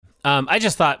I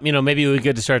just thought, maybe it would be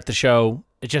good to start the show,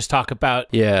 just talk about,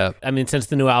 since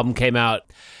the new album came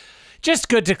out, just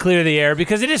good to clear the air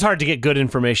because it is hard to get good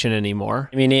information anymore.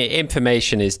 I mean,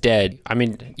 information is dead. I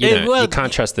mean, you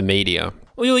can't trust the media.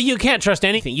 Well, you can't trust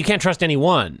anything. You can't trust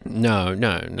anyone. No.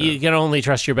 You can only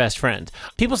trust your best friend.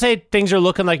 People say things are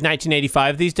looking like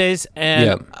 1985 these days,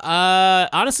 and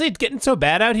honestly, it's getting so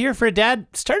bad out here for a dad.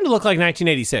 It's starting to look like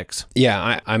 1986.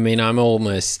 Yeah, I mean, I'm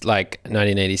almost like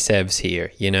 1987's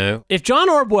here, If John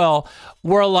Orwell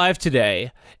were alive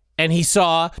today and he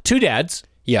saw two dads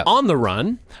on the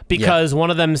run because one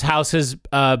of them's house has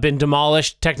been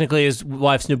demolished, technically his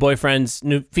wife's new boyfriend's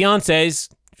new fiance's,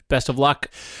 best of luck,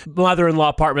 mother-in-law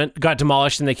apartment got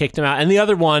demolished and they kicked him out. And the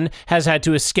other one has had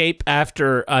to escape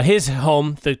after his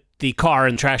home, the car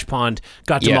and trash pond,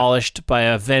 got demolished by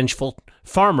a vengeful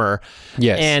farmer.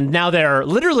 Yes. And now they're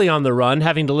literally on the run,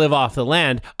 having to live off the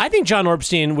land. I think John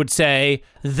Orpstein would say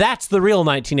that's the real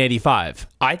 1985.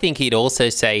 I think he'd also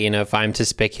say, if I'm to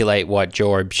speculate what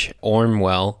George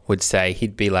Orwell would say,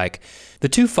 he'd be like, the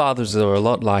two fathers are a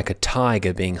lot like a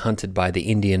tiger being hunted by the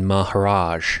Indian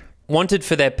Maharaj. Wanted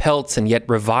for their pelts and yet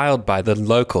reviled by the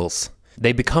locals.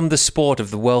 They become the sport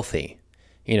of the wealthy.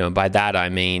 By that I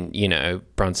mean,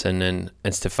 Bronson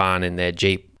and Stefan in their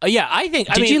Jeep.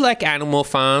 Did you like Animal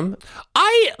Farm?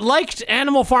 I liked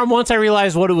Animal Farm once I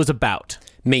realized what it was about.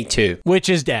 Me too. Which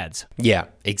is dads. Yeah,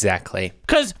 exactly.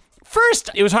 Because first,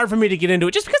 it was hard for me to get into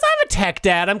it just because I'm a tech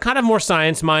dad. I'm kind of more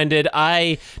science-minded.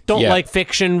 I don't like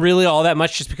fiction really all that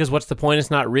much just because what's the point?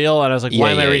 It's not real. And I was like,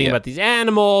 why am I reading about these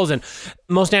animals? And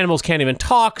most animals can't even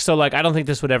talk, so I don't think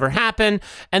this would ever happen.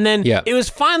 And then it was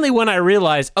finally when I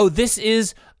realized, this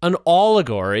is an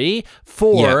allegory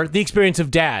for the experience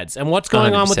of dads. And what's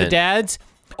going 100%. On with the dads?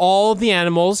 All the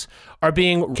animals are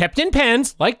being kept in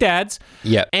pens, like dads,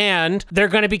 and they're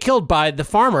going to be killed by the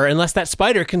farmer unless that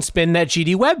spider can spin that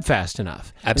GD web fast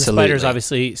enough. Absolutely. And the spider's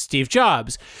obviously Steve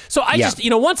Jobs. So I just,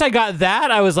 once I got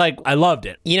that, I was like, I loved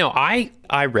it.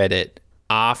 I read it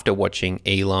after watching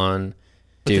Elon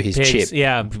do his pigs,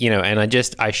 chip.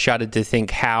 And I shuddered to think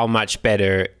how much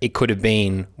better it could have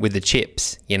been with the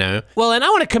chips, Well, and I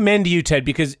want to commend you, Ted,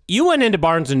 because you went into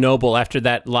Barnes & Noble after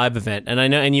that live event,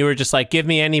 and you were just like, give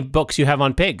me any books you have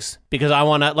on pigs, because I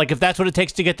want to, if that's what it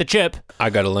takes to get the chip.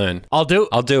 I got to learn. I'll do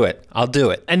it.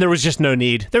 And there was just no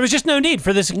need. There was just no need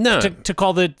for this to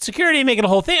call the security and make it a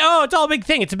whole thing. Oh, it's all a big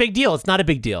thing. It's a big deal. It's not a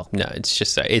big deal. No, it's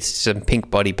just it's some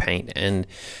pink body paint and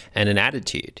an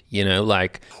attitude,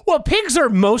 Well, pigs are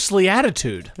mostly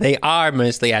attitude. They are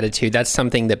mostly attitude. That's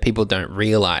something that people don't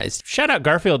realize. Shout out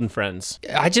Garfield and Friends.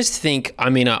 I just think, I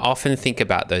often think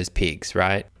about those pigs,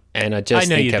 right? And I just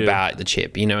think about the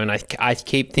chip, and I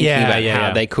keep thinking about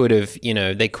how they could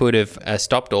have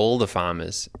stopped all the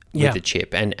farmers with the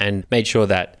chip and made sure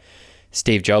that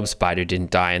Steve Jobs' spider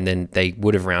didn't die, and then they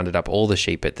would have rounded up all the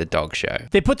sheep at the dog show.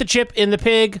 They put the chip in the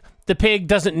pig. The pig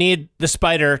doesn't need the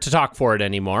spider to talk for it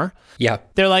anymore. Yeah.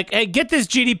 They're like, hey, get this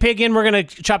GD pig in. We're going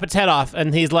to chop its head off.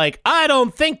 And he's like, I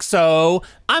don't think so.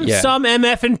 I'm some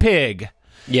MFing pig.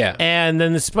 Yeah. And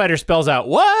then the spider spells out,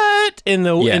 what? In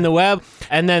the web.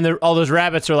 And then all those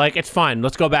rabbits are like, it's fine.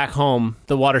 Let's go back home.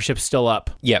 The water ship's still up.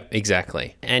 Yeah,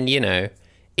 exactly. And,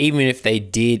 even if they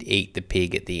did eat the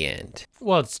pig at the end.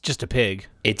 Well, it's just a pig.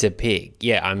 It's a pig.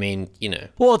 Yeah,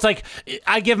 Well, it's like,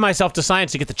 I give myself to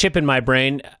science to get the chip in my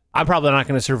brain. I'm probably not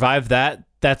going to survive that.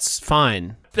 That's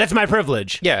fine. That's my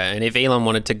privilege. Yeah, and if Elon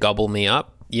wanted to gobble me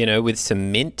up, with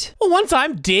some mint. Well, once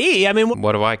I'm D,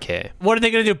 what do I care? What are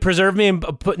they going to do? Preserve me and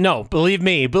put? No, believe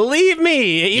me.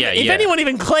 If anyone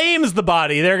even claims the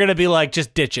body, they're going to be like,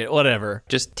 just ditch it, whatever.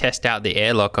 Just test out the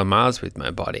airlock on Mars with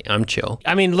my body. I'm chill.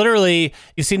 Literally,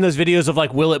 you've seen those videos of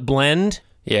will it blend?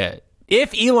 Yeah.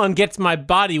 If Elon gets my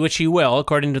body, which he will,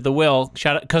 according to the will,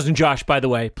 shout out Cousin Josh, by the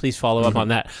way, please follow up on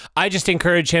that. I just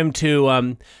encourage him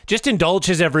to just indulge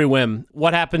his every whim.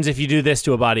 What happens if you do this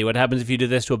to a body? What happens if you do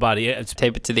this to a body?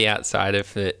 Tape it to the outside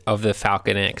of the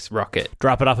Falcon X rocket.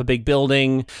 Drop it off a big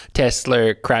building.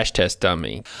 Tesla crash test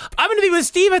dummy. I'm going to be with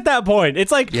Steve at that point.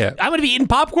 It's like, I'm going to be eating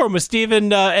popcorn with Steve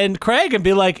and Craig and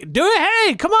be like, do it,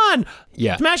 hey, come on.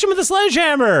 Yeah. Smash him with a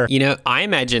sledgehammer. I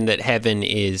imagine that heaven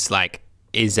is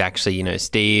actually,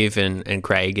 Steve and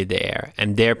Craig are there,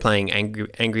 and they're playing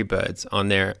Angry Birds on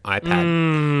their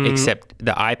iPad, except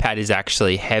the iPad is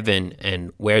actually heaven,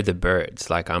 and we're the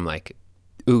birds. I'm like,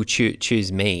 ooh,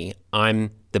 choose me.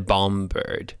 I'm the bomb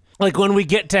bird. Like when we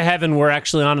get to heaven, we're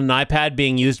actually on an iPad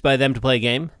being used by them to play a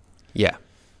game? Yeah.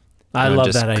 I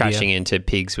love that idea. Just crashing into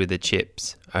pigs with the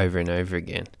chips over and over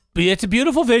again. But it's a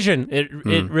beautiful vision. It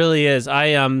really is.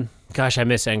 Gosh, I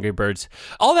miss Angry Birds.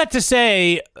 All that to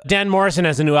say, Dan Morrison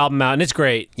has a new album out, and it's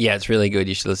great. Yeah, it's really good.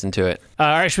 You should listen to it. All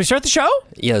right, should we start the show?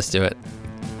 Yeah, let's do it.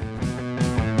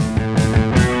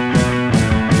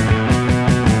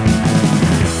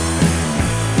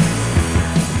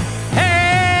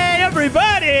 Hey,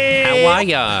 everybody! How are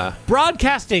ya?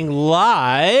 Broadcasting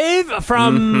live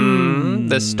from...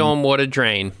 The stormwater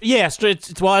drain. Yes,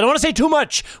 well, I don't want to say too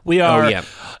much. We are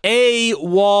a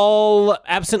wall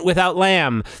absent without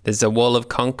lamb. There's a wall of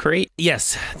concrete.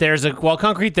 Yes, there's a wall of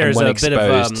concrete. There's and one a bit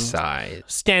exposed of side.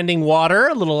 Standing water.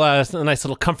 A little, a nice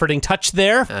little comforting touch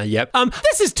there. Yep.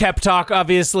 This is Tep Talk,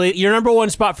 obviously. Your number one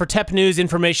spot for Tep news,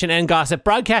 information, and gossip.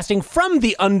 Broadcasting from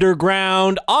the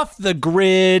underground, off the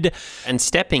grid. And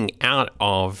stepping out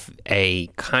of a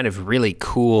kind of really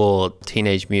cool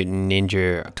Teenage Mutant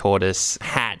Ninja Tortoise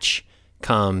hatch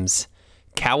comes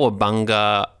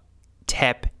Cowabunga,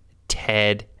 Tep,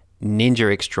 Ted,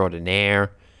 Ninja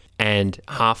Extraordinaire, and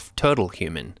half turtle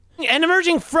human. And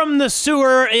emerging from the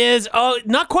sewer is,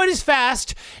 not quite as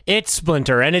fast. It's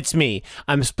Splinter, and it's me.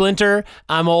 I'm Splinter.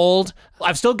 I'm old.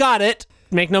 I've still got it.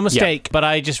 Make no mistake, but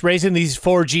I just raising these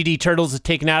 4 GD turtles have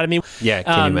taken out of me. Yeah,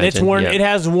 can you imagine? It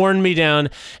has worn me down,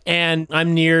 and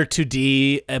I'm near to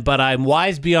D, but I'm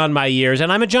wise beyond my years,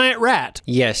 and I'm a giant rat.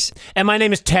 Yes. And my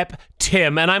name is Tep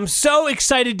Tim, and I'm so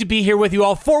excited to be here with you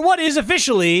all for what is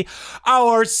officially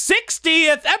our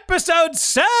 60th episode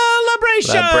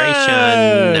celebration.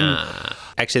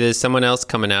 Actually, there's someone else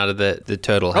coming out of the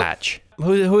turtle hatch.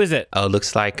 Who is it? Oh,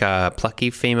 looks like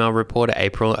plucky female reporter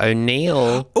April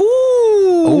O'Neil.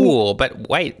 Ooh, but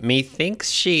wait,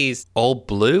 methinks she's all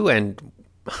blue, and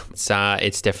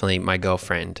it's definitely my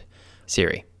girlfriend,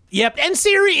 Siri. Yep, and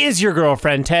Siri is your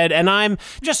girlfriend, Ted, and I'm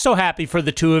just so happy for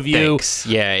the two of you. Thanks.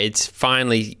 Yeah, it's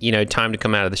finally, time to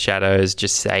come out of the shadows.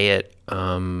 Just say it.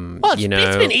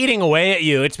 It's been eating away at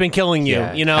you. It's been killing you.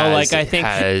 Yeah, I think.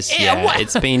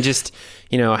 It's been just,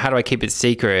 how do I keep it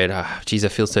secret? Geez, I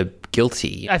feel so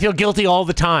guilty. I feel guilty all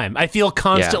the time. I feel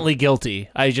constantly guilty.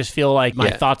 I just feel like my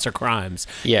thoughts are crimes.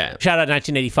 Yeah. Shout out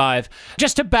 1985.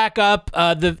 Just to back up,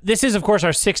 this is, of course,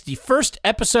 our 61st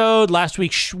episode. Last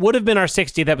week would have been our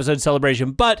 60th episode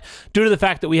celebration, but due to the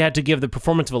fact that we had to give the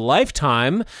performance of a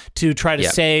lifetime to try to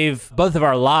save both of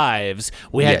our lives,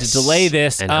 we had to delay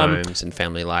this. And homes and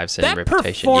family lives and that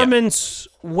reputation. Performance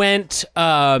went...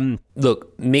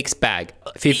 Look, mixed bag,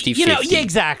 50-50.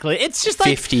 Exactly. It's just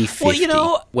like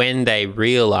 50-50. When they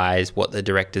realize what the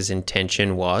director's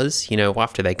intention was,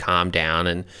 after they calm down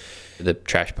and the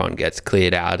trash pond gets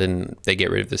cleared out and they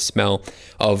get rid of the smell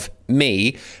of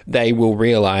me, they will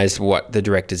realize what the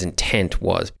director's intent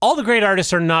was. All the great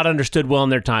artists are not understood well in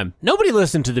their time. Nobody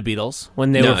listened to the Beatles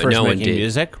when they were first making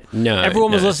music. No,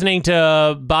 everyone was listening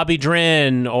to Bobby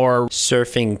Drin or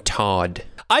Surfing Todd.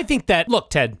 I think that, look,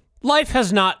 Ted, life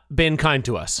has not been kind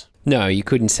to us. No, you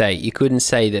couldn't say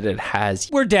that it has.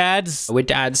 We're dads,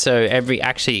 so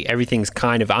everything's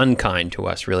kind of unkind to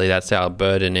us, really. That's our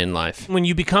burden in life. When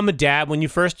you become a dad, when you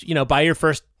first, buy your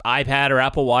first iPad or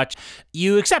Apple Watch,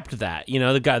 you accept that.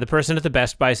 The person at the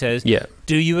Best Buy says,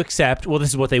 do you accept, well, this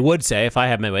is what they would say if I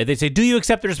had my way. They'd say, do you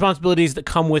accept the responsibilities that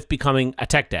come with becoming a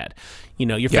tech dad?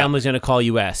 Your family's going to call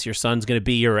you S. Your son's going to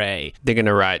be your A. They're going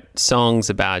to write songs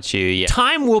about you. Yeah.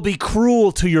 Time will be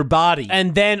cruel to your body.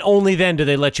 And then, only then, do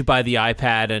they let you buy the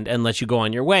iPad and let you go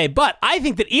on your way. But I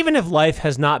think that even if life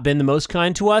has not been the most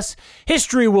kind to us,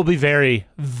 history will be very,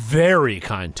 very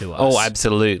kind to us. Oh,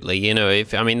 absolutely.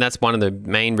 That's one of the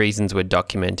main reasons we're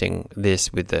documenting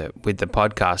this with the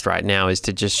podcast right now is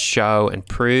to just show and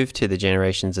prove to the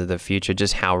generations of the future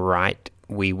just how right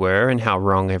we were and how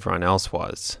wrong everyone else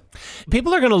was.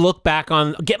 People are going to look back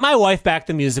on Get My Wife Back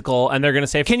the musical, and they're going to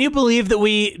say, can you believe that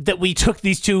we took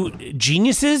these two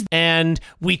geniuses and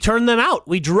we turned them out?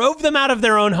 We drove them out of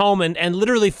their own home and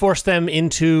literally forced them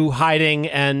into hiding,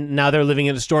 and now they're living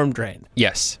in a storm drain.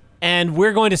 Yes. And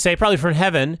we're going to say, probably from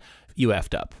heaven, you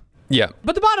effed up. Yeah.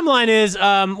 But the bottom line is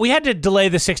we had to delay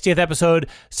the 60th episode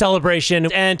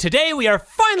celebration, and today we are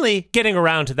finally getting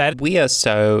around to that. We are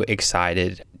so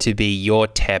excited to be your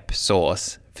Tep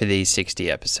source for these 60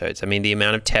 episodes. The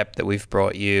amount of Tep that we've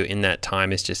brought you in that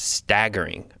time is just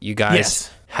staggering. You guys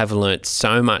have learnt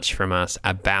so much from us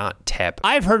about Tep.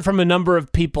 I've heard from a number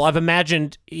of people. I've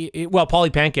imagined, Polly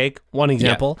Pancake, one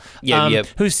example,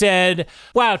 who said,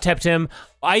 wow, Tep Tim,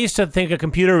 I used to think a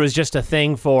computer was just a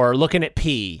thing for looking at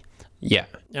pee. Yeah.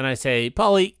 And I say,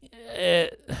 Polly,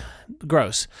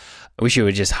 gross. I wish you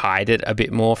would just hide it a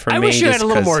bit more from me. I wish you had a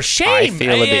little more shame. I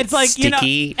feel a bit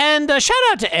sticky. And shout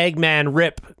out to Eggman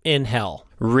Rip in hell.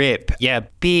 Rip. Yeah,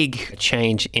 big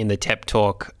change in the Tep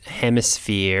Talk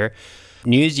hemisphere.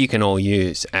 News you can all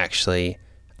use, actually.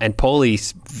 and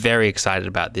Paulie's very excited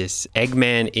about this.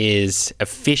 Eggman is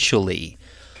officially,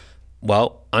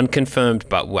 well, unconfirmed,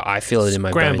 but I feel it in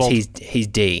my bones. He's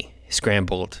D.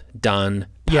 Scrambled, done,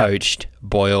 poached,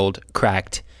 boiled,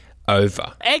 cracked,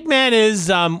 over.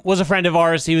 Eggman was a friend of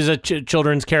ours. He was a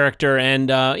children's character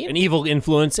and an evil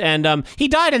influence, and he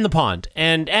died in the pond.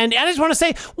 And I just want to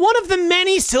say, one of the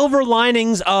many silver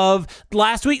linings of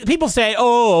last week, people say,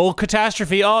 oh,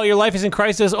 catastrophe, oh, your life is in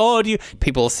crisis, oh, do you...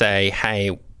 People say,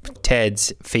 hey,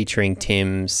 Ted's featuring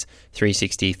Tim's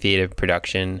 360 theater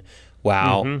production.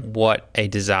 Wow, what a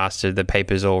disaster. The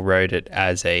papers all wrote it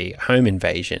as a home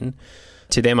invasion.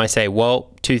 To them, I say,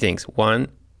 well, two things. One,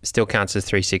 still counts as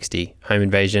 360. Home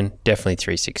invasion, definitely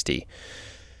 360.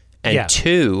 And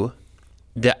two,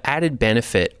 the added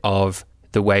benefit of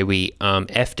the way we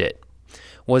effed it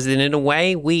was that in a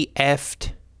way we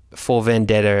effed for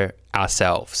Vendetta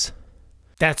ourselves.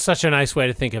 That's such a nice way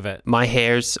to think of it. My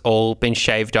hair's all been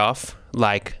shaved off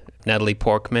like Natalie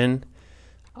Portman.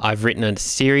 I've written a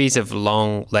series of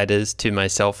long letters to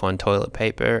myself on toilet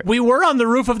paper. We were on the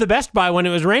roof of the Best Buy when it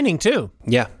was raining too.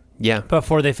 Yeah.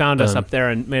 Before they found us up there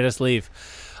and made us leave.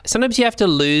 Sometimes you have to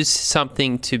lose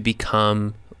something to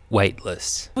become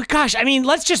weightless. But gosh, I mean,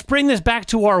 let's just bring this back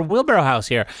to our wheelbarrow house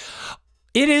here.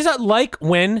 It is like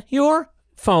when your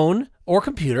phone or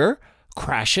computer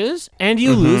crashes and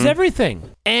you lose everything.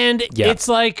 And it's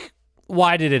like,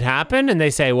 why did it happen? And they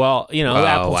say, well,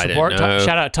 Apple support.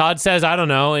 Shout out Todd says, I don't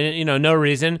know, no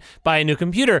reason, buy a new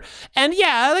computer. And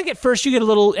I think at first you get a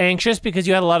little anxious because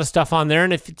you had a lot of stuff on there,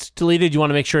 and if it's deleted, you want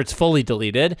to make sure it's fully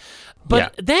deleted.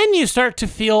 But then you start to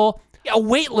feel a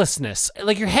weightlessness,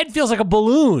 like your head feels like a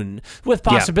balloon with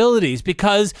possibilities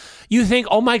because you think,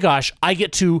 oh my gosh, I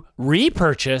get to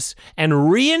repurchase and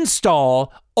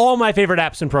reinstall all my favorite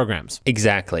apps and programs.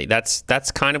 Exactly.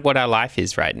 That's kind of what our life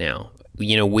is right now.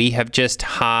 We have just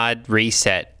hard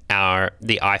reset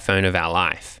the iPhone of our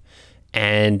life,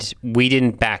 and we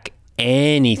didn't back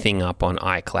anything up on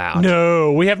iCloud.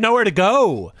 No, we have nowhere to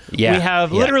go. Yeah, we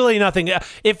have literally nothing.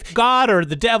 If God or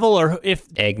the devil or if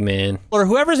Eggman or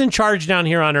whoever's in charge down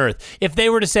here on Earth, if they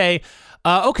were to say,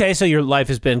 okay, so your life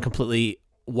has been completely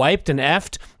wiped and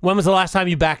effed, when was the last time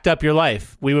you backed up your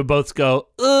life? We would both go,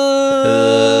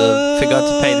 forgot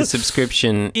to pay the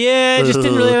subscription. Yeah, just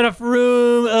didn't really have enough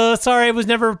room. Sorry, I was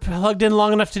never plugged in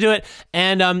long enough to do it.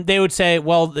 And they would say,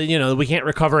 well, we can't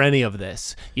recover any of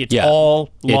this. It's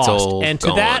all lost. It's all and to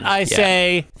gone. That, I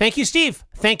say, thank you, Steve.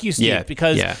 Thank you, Steve,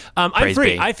 because I'm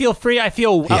free. I feel free. I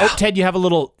feel. Ted, you have a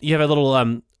little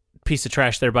piece of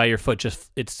trash there by your foot.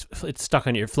 Just it's stuck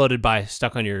on your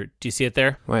stuck on your. Do you see it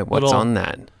there? Wait, what's on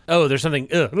that? Oh, there's something.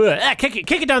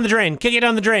 Kick it down the drain. Kick it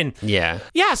down the drain. Yeah.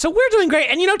 So we're doing great.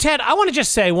 And Ted, I want to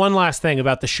just say one last thing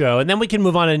about the show, and then we can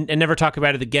move on and never talk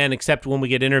about it again, except when we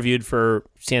get interviewed for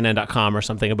CNN.com or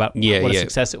something about what a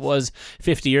success it was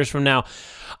 50 years from now.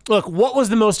 Look, what was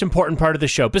the most important part of the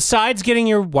show? Besides getting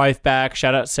your wife back,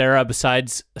 shout out Sarah,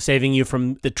 besides saving you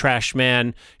from the trash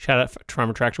man, shout out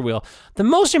Farmer Tractor Wheel, the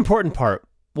most important part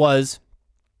was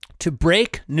to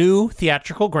break new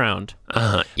theatrical ground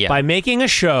by making a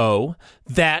show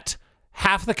that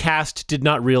half the cast did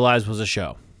not realize was a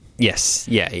show. Yes.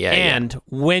 And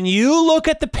when you look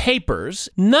at the papers,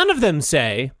 none of them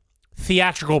say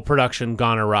theatrical production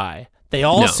gone awry. They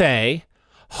all say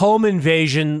home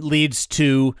invasion leads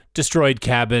to destroyed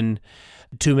cabin,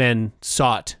 2 men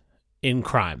sought in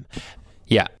crime.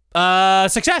 Yeah.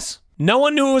 Success. No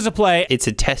one knew it was a play. It's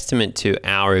a testament to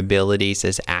our abilities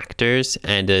as actors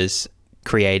and as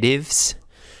creatives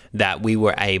that we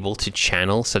were able to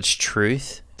channel such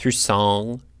truth through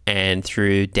song and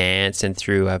through dance and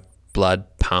through a blood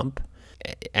pump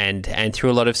and through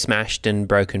a lot of smashed and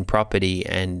broken property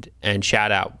and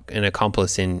shout out an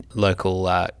accomplice in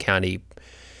local county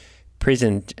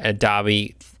prison at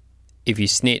Derby. If you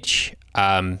snitch,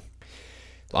 I'll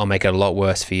make it a lot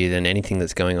worse for you than anything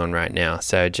that's going on right now.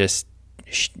 So just,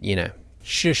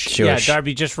 Shush. Yeah,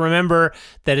 Darby, just remember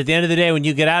that at the end of the day, when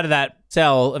you get out of that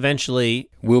cell, eventually...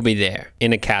 We'll be there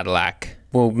in a Cadillac.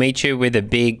 We'll meet you with a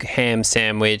big ham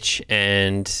sandwich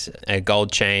and a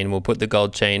gold chain. We'll put the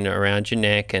gold chain around your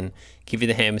neck and give you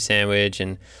the ham sandwich,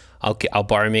 and I'll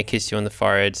borrow me a kiss you on the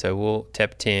forehead. So we'll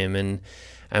tap Tim and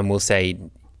we'll say,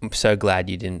 I'm so glad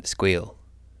you didn't squeal.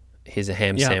 Here's a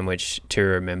ham sandwich to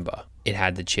remember. It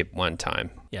had the chip one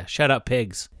time. Yeah, shut up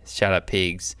pigs. Shut up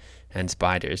pigs and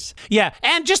spiders. Yeah,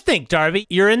 and just think, Darby,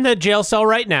 you're in the jail cell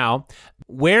right now.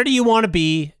 Where do you want to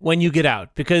be when you get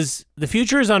out? Because the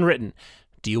future is unwritten.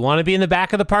 Do you want to be in the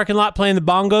back of the parking lot playing the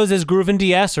bongos as Groovin'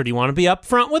 DS, or do you want to be up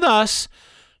front with us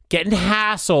getting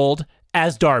hassled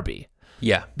as Darby?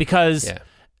 Yeah. Because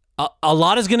a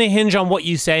lot is going to hinge on what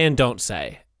you say and don't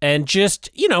say. and just,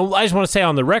 I just want to say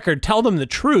on the record, tell them the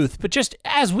truth, but just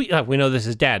as we know this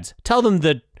is dads, tell them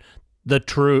the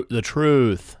truth,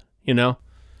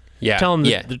 Yeah. Tell them,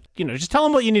 just tell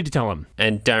them what you need to tell them.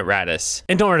 And don't rat us.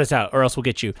 And don't rat us out, or else we'll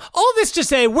get you. All this to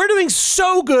say, we're doing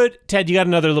so good. Ted, you got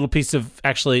another little piece of,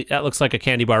 actually, that looks like a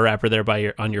candy bar wrapper there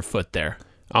on your foot there.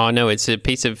 Oh, no, it's a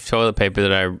piece of toilet paper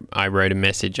that I wrote a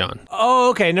message on.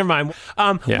 Oh, okay, never mind.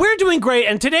 We're doing great,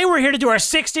 and today we're here to do our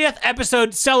 60th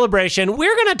episode celebration.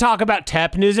 We're going to talk about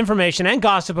TEP, news, information, and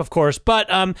gossip, of course, but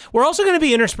we're also going to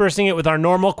be interspersing it with our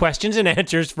normal questions and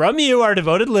answers from you, our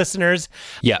devoted listeners.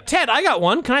 Yeah. Ted, I got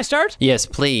one. Can I start? Yes,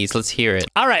 please. Let's hear it.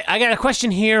 All right, I got a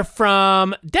question here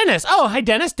from Dennis. Oh, hi,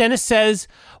 Dennis. Dennis says,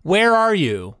 where are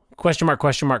you? Question mark,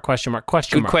 question mark, question mark,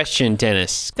 question Good mark. question,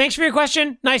 Dennis. Thanks for your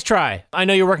question. Nice try. I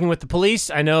know you're working with the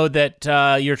police. I know that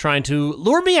you're trying to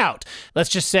lure me out. Let's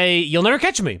just say you'll never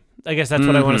catch me. I guess that's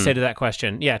what I want to say to that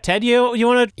question. Yeah, Ted, you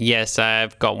want to? Yes,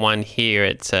 I've got one here.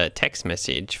 It's a text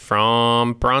message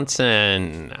from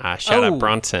Bronson. Shout out,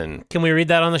 Bronson. Can we read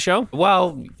that on the show?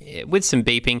 Well, with some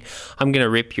beeping, I'm going to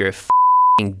rip your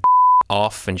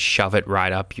off and shove it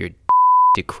right up your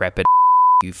decrepit,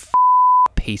 you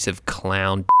piece of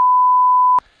clown.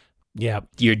 Yeah.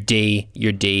 You're D.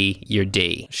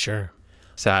 Sure.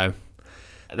 So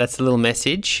that's a little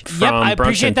message from I Bronson.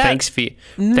 appreciate that. Thanks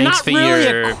for really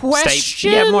your a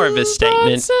question, yeah, more of a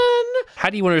statement. Bronson. How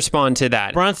do you want to respond to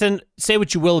that? Bronson, say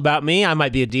what you will about me. I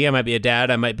might be a D. I might be a dad.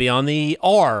 I might be on the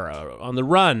R, on the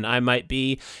run. I might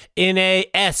be in a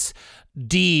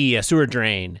SD, a sewer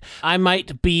drain. I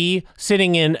might be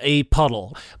sitting in a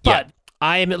puddle. But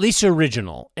I am at least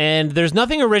original, and there's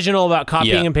nothing original about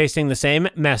copying and pasting the same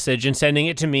message and sending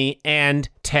it to me and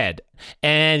Ted,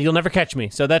 and you'll never catch me.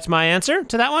 So that's my answer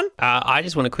to that one. I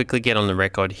just want to quickly get on the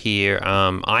record here.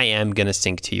 I am going to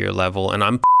sink to your level, and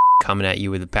I'm coming at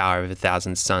you with the power of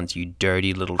 1,000 suns, you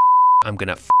dirty little I'm going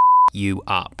to you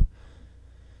up.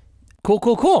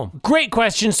 Cool. Great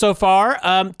questions so far.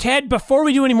 Ted, before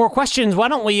we do any more questions, why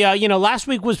don't we, last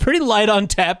week was pretty light on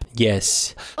TEP.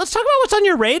 Yes. Let's talk about what's on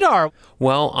your radar.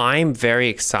 Well, I'm very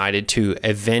excited to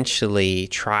eventually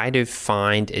try to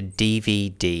find a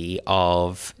DVD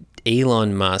of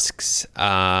Elon Musk's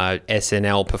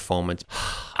SNL performance.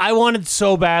 I wanted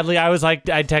so badly. I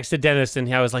texted Dennis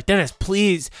and I was like, Dennis,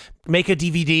 please make a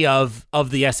DVD of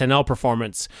the SNL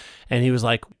performance. And he was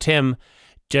like, Tim,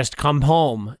 just come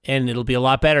home and it'll be a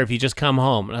lot better if you just come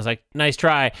home. And I was like, nice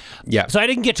try. Yeah. So I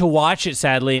didn't get to watch it,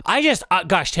 sadly. I just,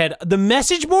 gosh, Ted, the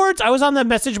message boards, I was on the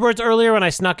message boards earlier when I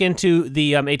snuck into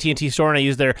the AT&T store and I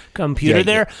used their computer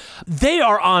there. They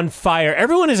are on fire.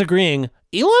 Everyone is agreeing.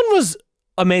 Elon was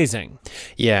amazing.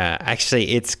 Yeah,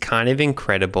 actually, it's kind of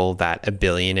incredible that a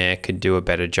billionaire could do a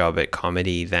better job at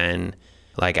comedy than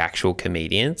like actual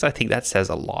comedians. I think that says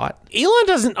a lot. Elon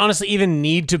doesn't honestly even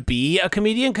need to be a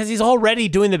comedian because he's already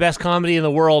doing the best comedy in the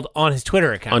world on his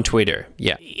Twitter account. On Twitter,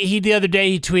 yeah. The other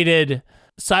day he tweeted,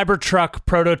 Cybertruck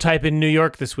prototype in New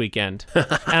York this weekend.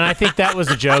 And I think that was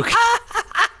a joke.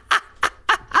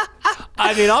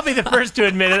 I mean, I'll be the first to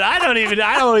admit it. I don't even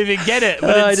get it.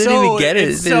 But I didn't even get it.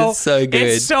 It's so good.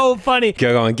 It's so funny.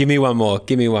 Go on. Give me one more.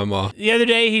 The other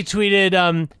day he tweeted,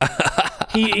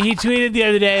 he tweeted the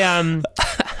other day,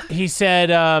 he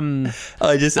said, I'm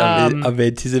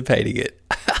anticipating it.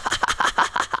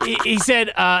 He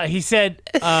said, oh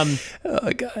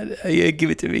God, yeah, give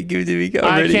it to me. Go,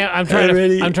 I'm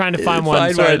ready. I'm trying to find one.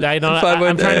 I'm trying to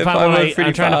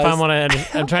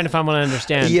find one I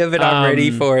understand. Yeah, but I'm ready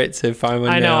for it. So find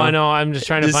one. I know. I'm just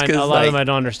trying to find a lot of them I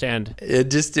don't understand.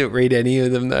 Just don't read any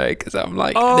of them though, because I'm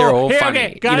like, they're all funny.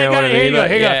 Okay, got it. Here you go.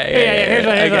 Here's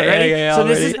one. Ready? So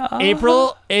this is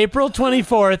April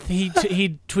 24th. He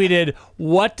tweeted,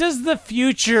 "What does the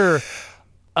future?"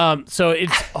 So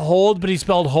it's hold, but he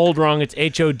spelled hold wrong. It's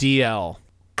HODL.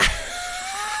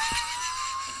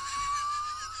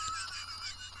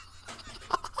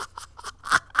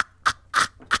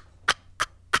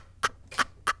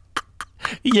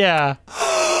 Yeah.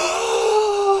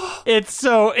 It's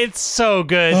so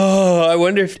good. Oh, I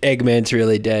wonder if Eggman's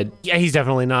really dead. Yeah, he's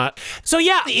definitely not. So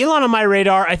yeah, Elon on my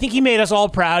radar. I think he made us all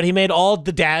proud. He made all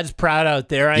the dads proud out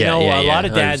there. I know a lot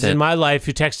of dads 100%. In my life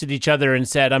who texted each other and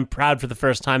said, I'm proud for the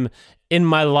first time in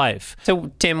my life.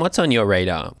 So, Tim, what's on your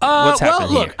radar? What's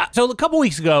happening here? So a couple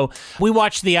weeks ago, we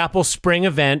watched the Apple Spring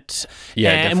event,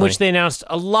 in which they announced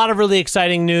a lot of really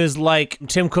exciting news, like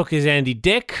Tim Cook is Andy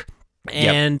Dick.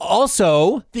 And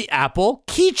also the Apple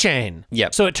keychain.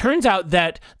 Yep. So it turns out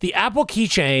that the Apple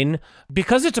keychain,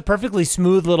 because it's a perfectly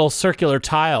smooth little circular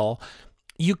tile,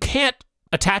 you can't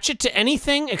attach it to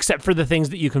anything except for the things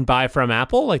that you can buy from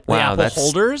Apple, like the Apple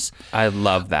holders. I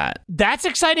love that. That's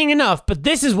exciting enough, but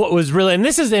this is what was really, and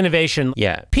this is innovation.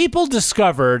 Yeah. People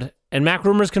discovered, and Mac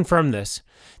Rumors confirmed this,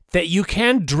 that you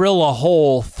can drill a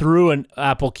hole through an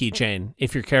Apple keychain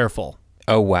if you're careful.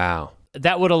 Oh, wow.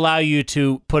 That would allow you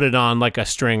to put it on like a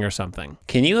string or something.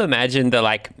 Can you imagine the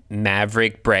like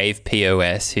maverick brave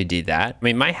POS who did that? I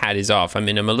mean, my hat is off. I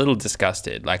mean, I'm a little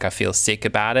disgusted. Like, I feel sick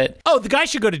about it. Oh, the guy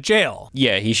should go to jail.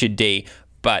 Yeah, he should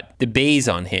but the B's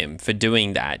on him for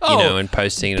doing that, and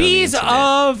posting it on the B's internet.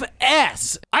 of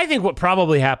S. I think what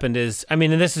probably happened is, and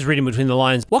this is reading between the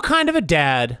lines, what kind of a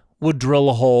dad would drill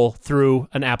a hole through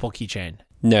an Apple keychain?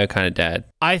 No kind of dad.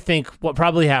 I think what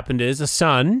probably happened is a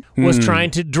son was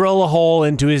trying to drill a hole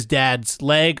into his dad's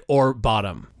leg or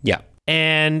bottom. Yeah.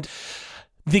 And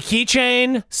the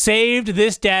keychain saved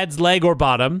this dad's leg or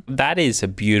bottom. That is a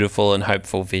beautiful and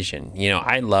hopeful vision.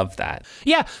 I love that.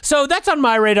 Yeah, so that's on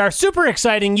my radar. Super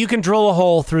exciting. You can drill a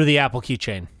hole through the Apple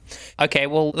keychain. Okay,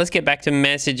 well, let's get back to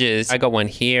messages. I got one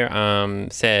here.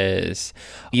 Says,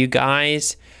 you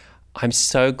guys, I'm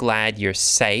so glad you're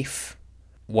safe.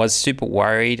 Was super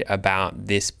worried about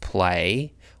this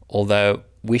play, although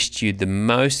wished you the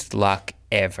most luck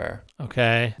ever.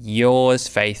 Okay. Yours,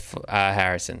 faithful,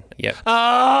 Harrison. Yep.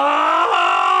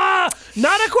 Not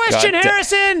a question,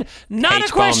 Harrison. Not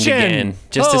a question. Again.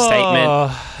 Just a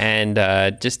statement, and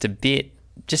just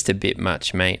a bit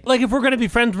much, mate. Like, if we're going to be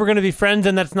friends, we're going to be friends,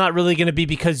 and that's not really going to be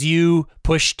because you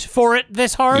pushed for it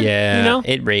this hard. Yeah,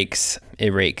 it reeks.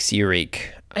 It reeks. You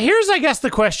reek. Here's, I guess,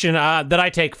 the question that I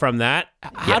take from that.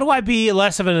 How do I be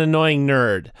less of an annoying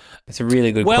nerd? It's a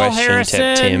really good question,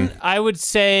 Harrison, Tim. I would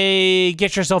say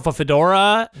get yourself a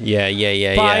fedora. Yeah.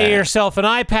 Buy yourself an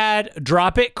iPad,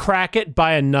 drop it, crack it,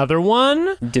 buy another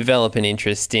one. Develop an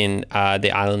interest in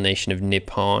the island nation of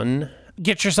Nippon.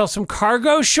 Get yourself some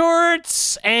cargo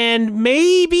shorts, and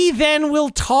maybe then we'll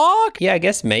talk. Yeah, I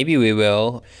guess maybe we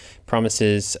will.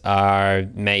 Promises are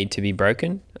made to be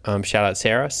broken. Shout out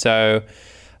Sarah. So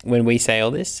when we say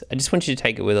all this, I just want you to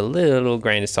take it with a little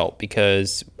grain of salt,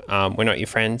 because we're not your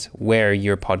friends. We're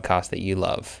your podcast that you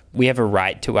love. We have a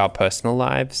right to our personal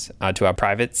lives, to our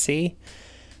privacy.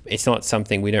 It's not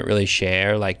something we don't really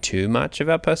share like too much of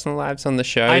our personal lives on the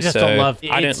show. I just don't love.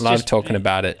 I don't love talking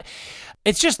about it.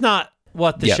 It's just not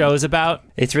what the show is about.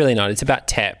 It's really not. It's about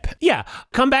TEP. Yeah.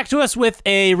 Come back to us with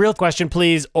a real question,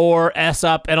 please, or S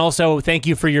up. And also, thank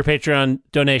you for your Patreon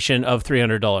donation of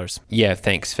 $300. Yeah,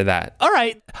 thanks for that. All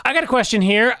right. I got a question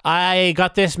here. I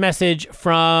got this message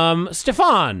from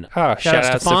Stefan. Oh, shout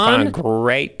out Stefan.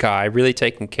 Great guy. Really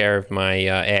taking care of my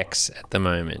ex at the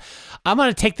moment. I'm going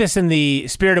to take this in the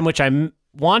spirit in which I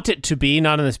want it to be,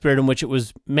 not in the spirit in which it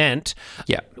was meant.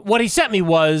 Yeah. What he sent me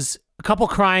was a couple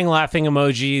crying, laughing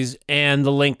emojis, and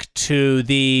the link to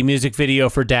the music video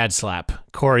for Dad Slap,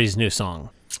 Corey's new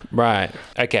song. Right.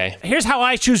 Okay. Here's how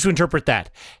I choose to interpret that.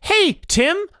 Hey,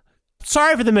 Tim,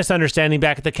 sorry for the misunderstanding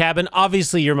back at the cabin.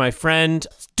 Obviously, you're my friend.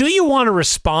 Do you want to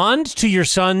respond to your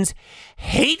son's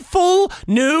hateful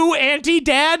new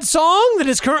anti-dad song that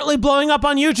is currently blowing up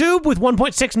on YouTube with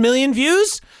 1.6 million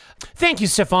views? Thank you,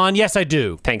 Stefan. Yes, I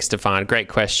do. Thanks, Stefan. Great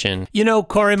question.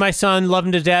 Corey, my son, love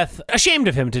him to death, ashamed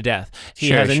of him to death. He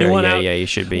has a new one out. Yeah, you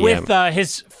should be. With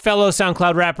his fellow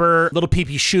SoundCloud rapper, Little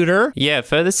Pee-Pee Shooter. Yeah,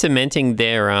 further cementing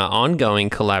their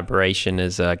ongoing collaboration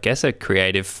as, I guess, a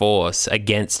creative force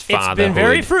against fatherhood. It's been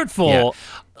very fruitful. Yeah.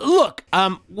 Look,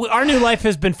 our new life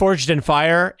has been forged in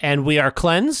fire, and we are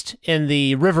cleansed in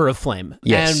the river of flame.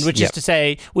 Yes. And which is to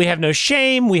say, we have no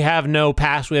shame, we have no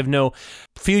past, we have no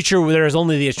future. There is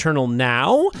only the eternal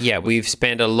now. Yeah, we've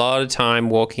spent a lot of time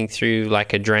walking through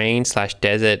like a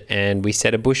drain/desert, and we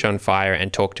set a bush on fire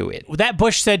and talked to it. That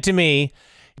bush said to me,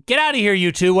 "Get out of here,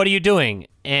 you two. What are you doing?"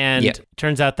 And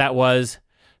turns out that was,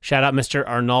 shout out Mr.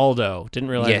 Arnaldo. Didn't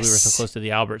realize we were so close to the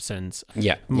Albertsons.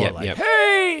 Yeah.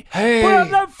 Hey, put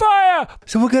out that fire.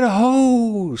 So we'll get a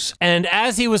hose. And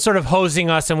as he was sort of hosing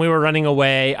us and we were running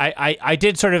away, I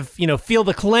did sort of, feel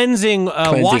the cleansing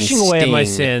washing away of my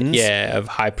sins. Yeah, of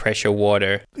high pressure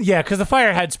water. Yeah, because the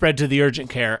fire had spread to the urgent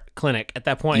care clinic at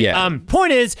that point. Yeah.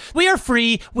 Point is, we are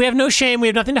free. We have no shame. We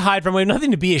have nothing to hide from. We have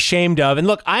nothing to be ashamed of. And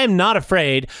look, I am not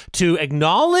afraid to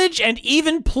acknowledge and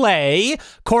even play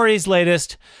Corey's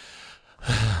latest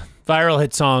viral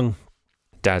hit song,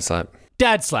 Dad Slap.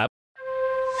 Dad Slap.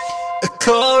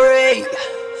 Corey,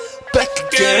 back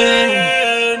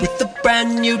again with a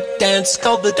brand new dance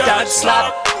called the Dad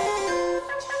Slap.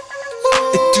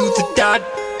 Do the dad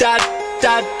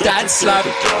slap.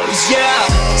 Yeah,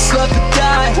 slap a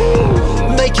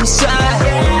dad, make him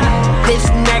sad. His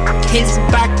neck, his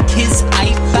back, his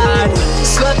iPad.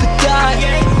 Slap a dad,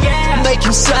 make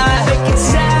him sigh.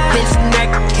 His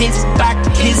neck, his back,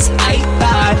 his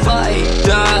iPad.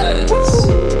 Fighters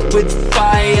with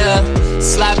fire,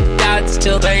 slap dads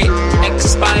till they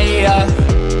expire.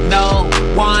 No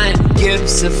one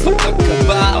gives a fuck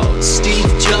about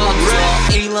Steve Jobs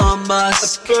or Elon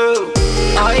Musk.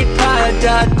 iPad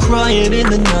dad crying in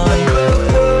the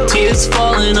night, tears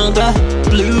falling on the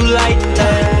blue light.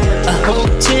 I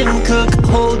hope Tim Cook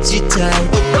holds you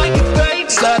tight,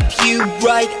 slap you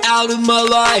right out of my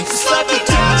life. Slap it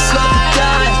down,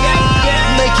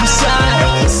 make him sigh.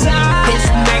 His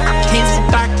neck, his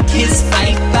back, his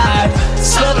iPad.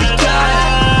 Slap it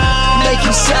down, make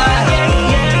him sigh.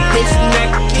 His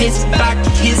neck, his back,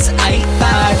 his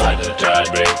iPad. Find a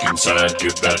dad, make him sad,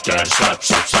 give that dad slap,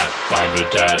 slap, slap. Find a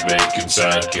dad, make him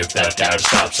sad, give that dad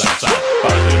slap, slap, slap.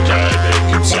 Find a dad,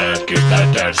 make him sad, give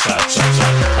that dad slap, slap, slap.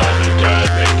 Find a dad,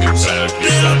 make him sad,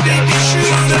 give that dad slap,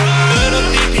 slap, slap. Little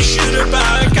baby shooter,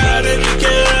 back at it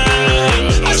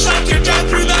again. I slapped your dad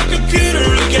through the computer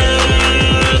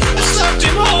again. I slapped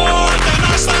him hard, then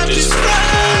I slapped his friend.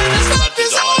 I slapped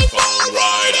his iPhone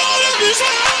right out of his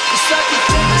hand.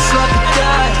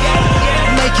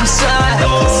 Make him sigh.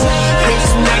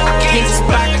 His neck, his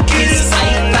back, his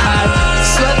iPad.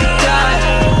 Slap it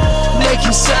down, make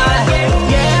him sigh.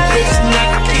 His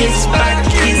neck, his back,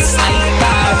 his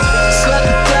iPad. Slap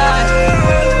it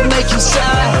down, make him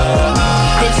sigh.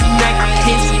 His neck,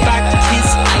 his back, his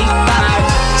iPad.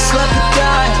 Slap it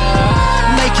down,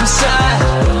 make him sigh.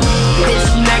 His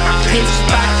neck, his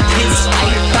back, his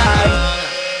iPad.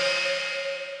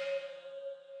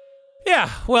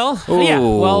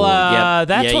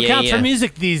 That's what counts for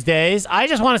music these days. I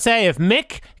just want to say, if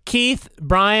Mick, Keith,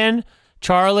 Brian,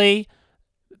 Charlie,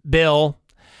 Bill,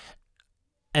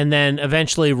 and then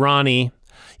eventually Ronnie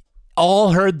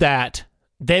all heard that,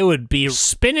 they would be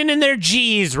spinning in their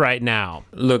G's right now.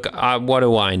 Look, what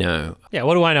do I know? Yeah,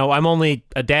 what do I know? I'm only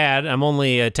a dad. I'm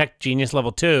only a tech genius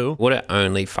level 2. What do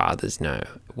only fathers know?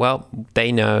 Well,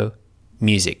 they know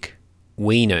music.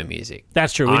 We know music.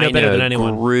 That's true. We know better than anyone.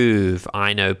 I know groove.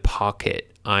 I know pocket.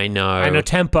 I know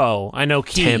tempo. I know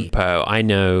key. Tempo. I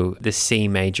know the C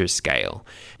major scale.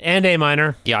 And A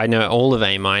minor. Yeah, I know all of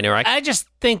A minor. I just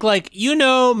think,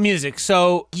 music,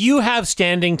 so you have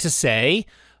standing to say,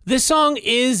 this song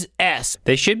is S.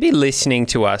 They should be listening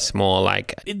to us more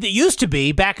like... It used to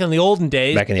be, back in the olden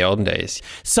days.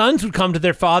 Sons would come to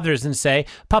their fathers and say,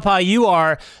 Papa, you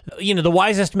are, the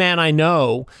wisest man I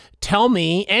know. Tell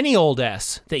me any old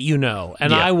S that you know,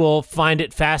 and I will find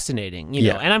it fascinating,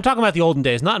 know. And I'm talking about the olden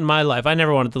days, not in my life. I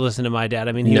never wanted to listen to my dad.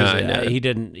 I mean, he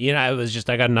didn't, it was just,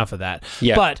 I got enough of that.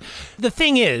 Yeah. But the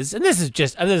thing is, and this is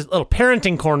just, there's a little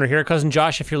parenting corner here, Cousin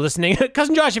Josh, if you're listening.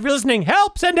 Cousin Josh, if you're listening,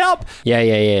 help, send help.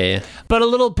 Yeah. But a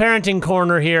little parenting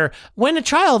corner here. When a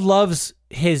child loves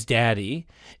his daddy,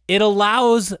 it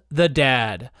allows the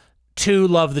dad to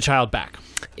love the child back.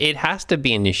 It has to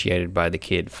be initiated by the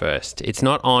kid first. It's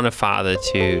not on a father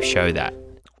to show that.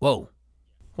 Whoa.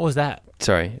 What was that?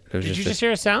 Sorry. Did you just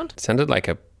hear a sound? It sounded like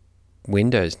a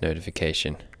Windows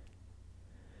notification.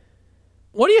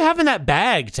 What do you have in that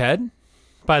bag, Ted?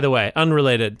 By the way,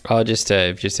 unrelated. Oh, just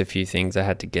a few things I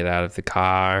had to get out of the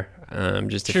car.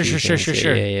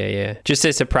 Sure. Yeah. Just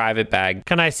as a private bag.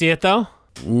 Can I see it, though?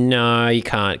 No, you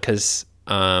can't, because...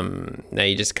 no,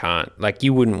 you just can't.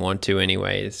 You wouldn't want to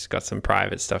anyway. It's got some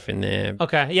private stuff in there.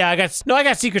 Okay, yeah, I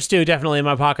got secrets too, definitely in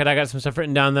my pocket. I got some stuff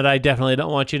written down that I definitely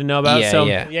don't want you to know about.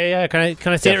 Yeah.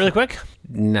 Can I say it really quick?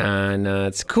 Nah,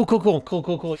 it's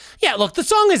cool. Yeah, look, the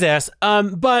song is S,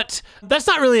 but that's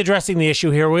not really addressing the issue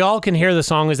here. We all can hear the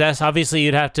song is S. Obviously,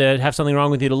 you'd have to have something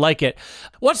wrong with you to like it.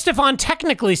 What Stefan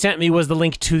technically sent me was the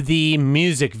link to the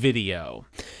music video.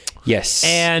 Yes.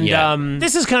 And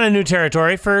this is kind of new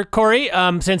territory for Corey,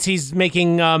 since he's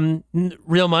making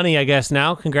real money, I guess,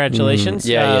 now. Congratulations.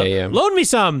 Yeah. Loan me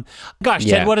some. Gosh,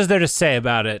 Ted, what is there to say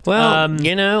about it? Well,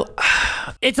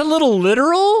 it's a little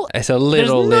literal. It's a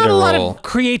little There's not literal. a lot of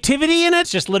creativity in it. It's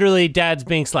just literally dads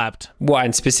being slapped. Well,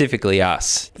 and specifically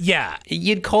us. Yeah.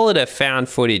 You'd call it a found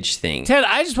footage thing. Ted,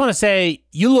 I just want to say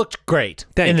you looked great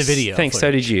in the video. Thanks,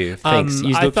 so did you. Thanks.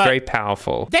 You looked very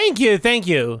powerful. Thank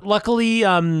you. Luckily,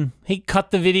 he cut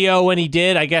the video when he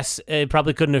did. I guess it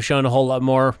probably couldn't have shown a whole lot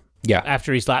more. Yeah.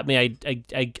 After he slapped me,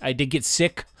 I did get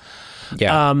sick.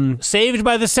 Yeah. Saved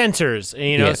by the censors, so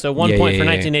 1 point for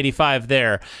 1985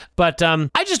 there. But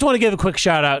I just want to give a quick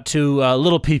shout out to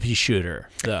Little Pee-Pee Shooter,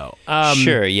 though.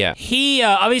 Sure, yeah. He,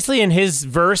 obviously in his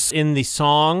verse in the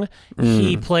song,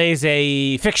 he plays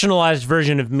a fictionalized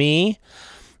version of me.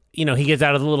 he gets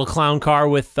out of the little clown car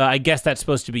with, I guess that's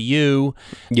supposed to be you.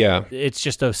 Yeah. It's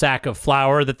just a sack of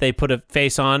flour that they put a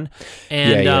face on.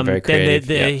 And very creative.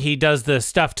 then he does the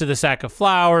stuff to the sack of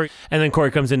flour, and then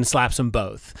Corey comes in and slaps them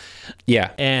both.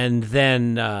 Yeah. And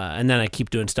then I keep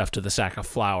doing stuff to the sack of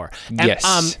flour. And,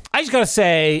 Yes. I just gotta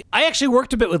say, I actually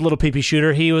worked a bit with Little Pee-Pee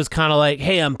Shooter. He was kind of like,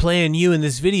 "Hey, I'm playing you in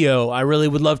this video. I really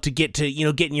would love to get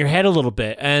in your head a little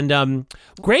bit." And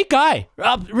great guy,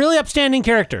 really upstanding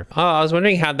character. Oh, I was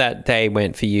wondering how that day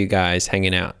went for you guys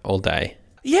hanging out all day.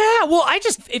 Yeah, well,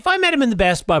 if I met him in the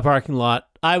Best Buy parking lot,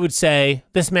 I would say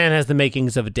this man has the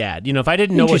makings of a dad. If I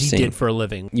didn't know what he did for a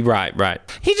living. Right.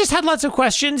 He just had lots of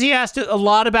questions. He asked a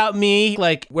lot about me,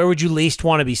 like, where would you least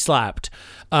want to be slapped?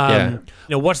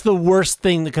 What's the worst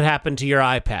thing that could happen to your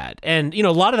iPad? And,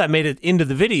 a lot of that made it into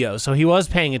the video, so he was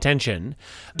paying attention.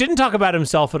 Didn't talk about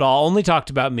himself at all, only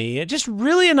talked about me. Just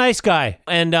really a nice guy.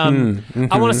 And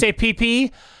I want to say,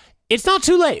 PP, it's not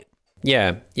too late.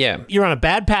 Yeah. You're on a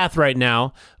bad path right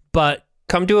now, but...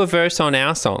 Come do a verse on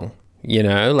our song,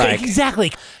 like...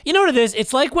 Exactly. You know what it is?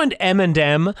 It's like when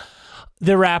Eminem,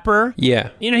 the rapper... Yeah.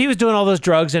 He was doing all those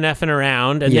drugs and effing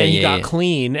around, and then he got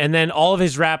clean, and then all of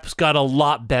his raps got a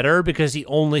lot better because he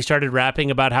only started rapping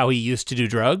about how he used to do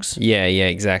drugs. Yeah,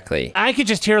 exactly. I could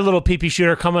just hear a Little Pee-Pee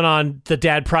Shooter coming on the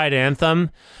Dad Pride anthem,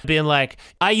 being like,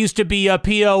 "I used to be a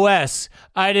POS.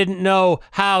 I didn't know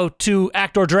how to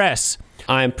act or dress.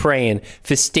 I'm praying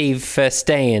for Steve for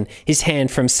staying his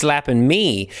hand from slapping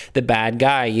me, the bad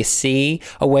guy, you see,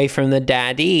 away from the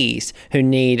daddies who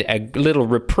need a little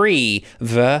reprieve.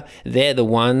 They're the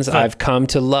ones I've come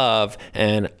to love,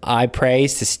 and I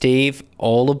praise to Steve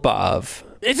all above."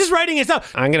 It's just writing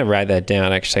itself. I'm going to write that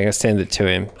down, actually. I'm going to send it to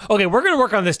him. Okay, we're going to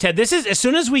work on this, Ted. This is as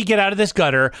soon as we get out of this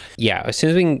gutter. Yeah, as soon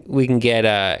as we can get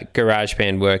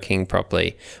GarageBand working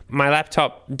properly. My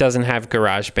laptop doesn't have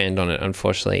GarageBand on it,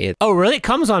 unfortunately. Oh, really? It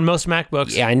comes on most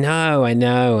MacBooks. Yeah, I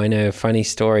know. Funny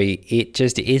story. It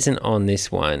just isn't on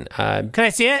this one. Can I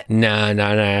see it? No.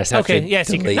 Okay, yeah,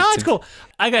 secret. No, it's cool.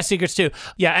 I got secrets too.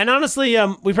 Yeah, and honestly,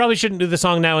 we probably shouldn't do the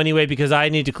song now anyway because I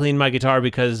need to clean my guitar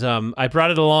because I brought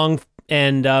it along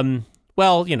and,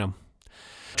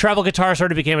 travel guitar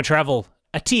sort of became a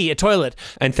toilet.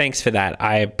 And thanks for that.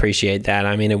 I appreciate that.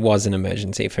 I mean, it was an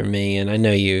emergency for me, and I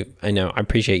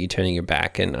appreciate you turning your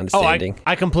back and understanding.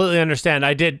 I completely understand.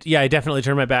 I did. Yeah, I definitely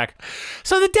turned my back.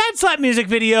 So the Dad Slap music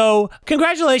video,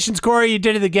 congratulations, Corey. You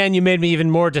did it again. You made me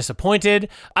even more disappointed.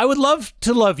 I would love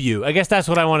to love you. I guess that's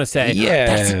what I want to say.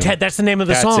 Yeah. That's the name of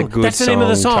the song. That's the name of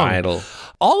the song title.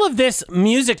 All of this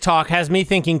music talk has me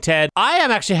thinking, Ted, I am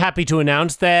actually happy to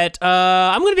announce that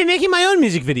I'm going to be making my own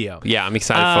music video. Yeah, I'm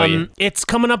excited for you. It's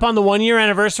coming up on the 1-year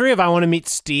anniversary of I Want to Meet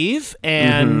Steve,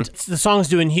 and the song's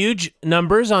doing huge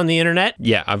numbers on the internet.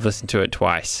 Yeah, I've listened to it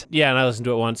twice. Yeah, and I listened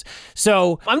to it once.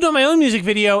 So I'm doing my own music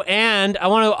video, and I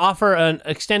want to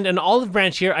extend an olive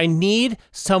branch here. I need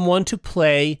someone to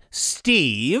play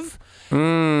Steve.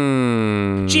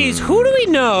 Geez, who do we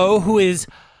know who is...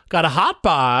 got a hot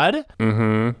bod,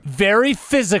 very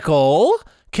physical,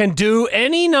 can do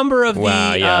any number of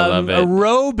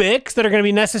aerobics that are going to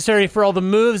be necessary for all the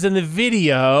moves in the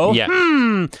video. Yeah.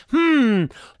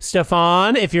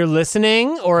 Stefan, if you're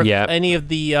listening, or if any of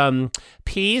the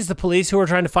P's, the police who are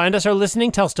trying to find us, are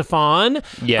listening, tell Stefan.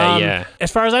 Yeah.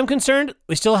 As far as I'm concerned,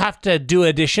 we still have to do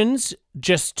auditions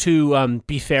just to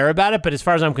be fair about it. But as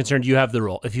far as I'm concerned, you have the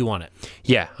role if you want it.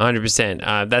 Yeah,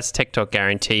 100%. That's Tech Talk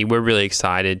guarantee. We're really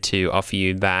excited to offer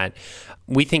you that.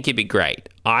 We think you'd be great.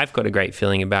 I've got a great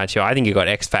feeling about you. I think you've got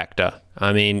X Factor.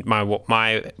 I mean, my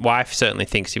wife certainly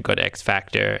thinks you've got X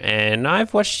Factor, and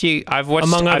I've watched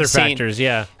among other factors.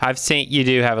 Yeah, I've seen you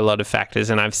do have a lot of factors,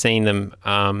 and I've seen them.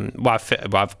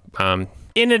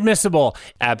 Inadmissible.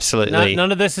 Absolutely.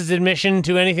 None of this is admission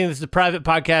to anything. This is a private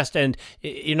podcast, and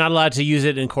you're not allowed to use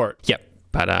it in court. Yep.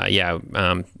 But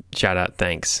shout out,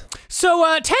 thanks.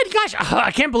 So, Ted, gosh,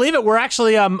 I can't believe it. We're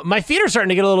actually, my feet are starting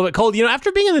to get a little bit cold.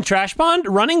 After being in the trash pond,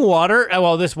 running water,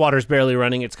 well, this water's barely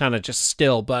running. It's kind of just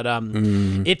still, but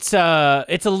it's a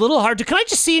little hard to, can I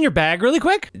just see in your bag really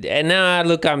quick? No,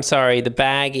 look, I'm sorry. The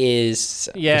bag is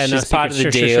just part of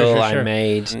the deal I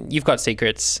made. You've got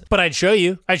secrets. But I'd show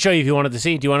you if you wanted to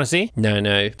see. Do you want to see? No.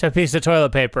 It's a piece of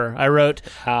toilet paper. I wrote,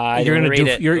 you're going to read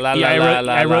it.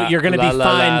 I wrote, you're going to be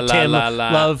fine, Tim.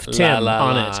 Love Tim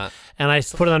on it. And I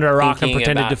put it under a rock and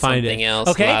pretended to find it. Else.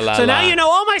 Okay, so now you know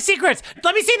all my secrets.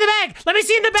 Let me see the bag. Let me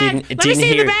see in the bag. Let me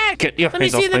see in the bag. Let me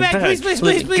see in the bag. Please.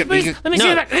 Let me see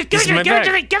in the bag. Give it to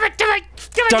me. Give it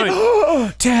to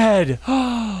me. Ted.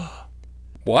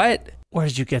 What? Where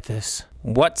did you get this?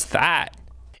 What's that?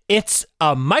 It's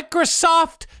a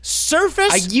Microsoft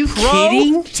Surface Are you Pro,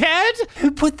 kidding? Ted?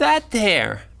 Who put that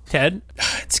there? Ted?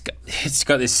 It's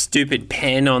got this stupid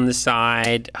pen on the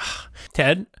side.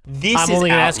 Ted? This I'm only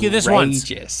going to ask you this once.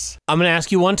 outrageous. I'm going to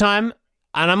ask you one time,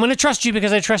 and I'm going to trust you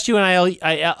because I trust you, and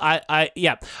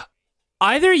yeah.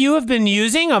 Either you have been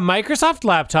using a Microsoft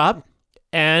laptop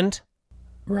and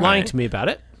lying to me about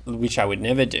it. Which I would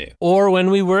never do. Or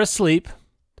when we were asleep,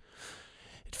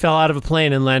 it fell out of a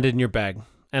plane and landed in your bag.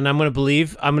 And I'm going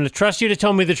to trust you to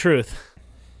tell me the truth.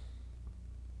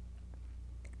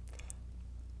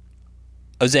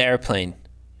 It was an airplane.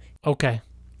 Okay.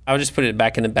 I'll just put it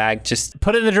back in the bag. Just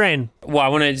put it in the drain. Well, I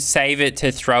want to save it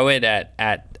to throw it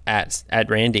at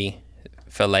Randy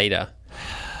for later.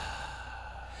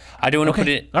 I don't want to put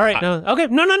it. All right. No.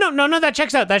 That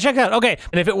checks out. Okay.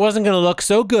 And if it wasn't going to look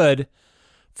so good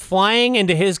flying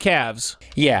into his calves.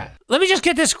 Yeah. Let me just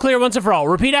get this clear once and for all.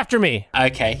 Repeat after me.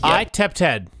 Okay. Yep. I,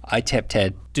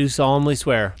 Ted. Do solemnly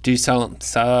swear.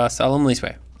 Solemnly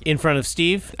swear. In front of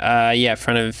Steve? In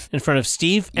front of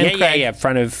Steve and Craig? Yeah.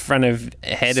 Front of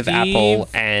head of Apple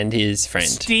and his friend.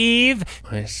 Steve.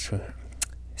 I swear.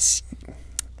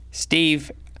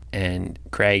 Steve and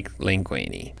Craig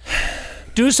Linguini.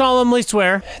 Do solemnly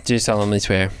swear.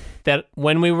 That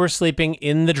when we were sleeping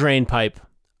in the drain pipe,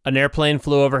 an airplane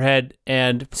flew overhead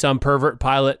and some pervert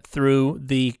pilot threw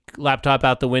the laptop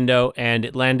out the window and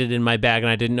it landed in my bag and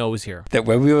I didn't know it was here. That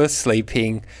when we were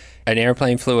sleeping, an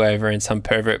airplane flew over and some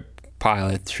pervert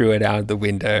pilot threw it out the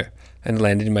window and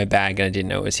landed in my bag and I didn't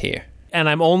know it was here. And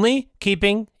I'm only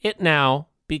keeping it now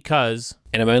because...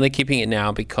 To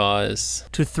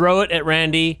throw it at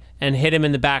Randy and hit him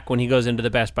in the back when he goes into the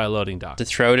Best Buy loading dock.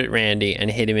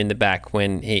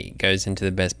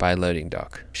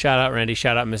 Shout out Randy,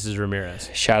 shout out Mrs. Ramirez.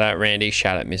 Shout out Randy,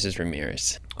 shout out Mrs.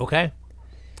 Ramirez. Okay.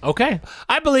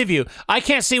 I believe you. I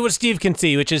can't see what Steve can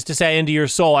see, which is to say into your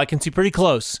soul. I can see pretty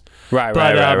close. Right,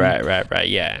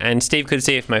 yeah. And Steve could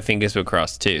see if my fingers were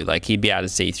crossed too. Like he'd be able to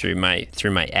see through my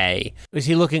A. Is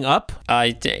he looking up?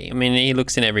 I mean, he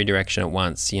looks in every direction at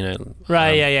once, you know.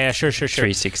 Right, yeah, sure.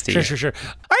 360. Sure. All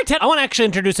right, Ted, I want to actually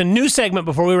introduce a new segment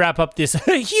before we wrap up this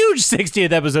huge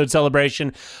 60th episode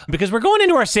celebration because we're going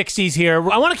into our 60s here.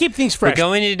 I want to keep things fresh. We're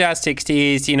going into our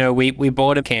 60s. You know, we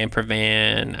bought a camper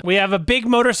van. We have a big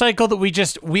motorcycle that we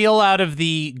just wheel out of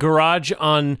the garage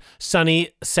on sunny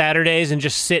Saturdays and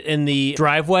just sit in the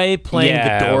driveway playing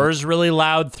the Doors really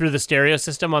loud through the stereo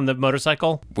system on the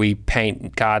motorcycle. We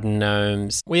paint garden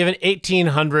gnomes. We have an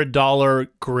 $1,800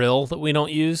 grill that we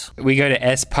don't use. We go to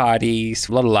S parties.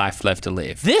 A lot of life left to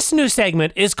live. This new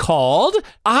segment is called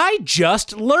I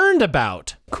Just Learned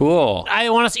About. Cool. I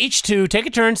want us each to take a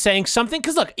turn saying something,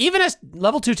 because look, even as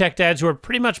level 2 tech dads who are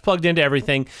pretty much plugged into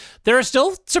everything, there are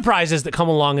still surprises that come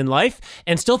along in life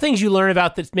and still things you learn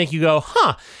about that make you go,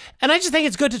 huh. And I just think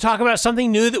it's good to talk about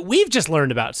something new that we've just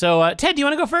learned about. So, Ted, do you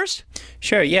want to go first?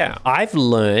 Sure, yeah. I've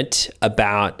learnt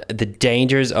about the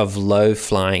dangers of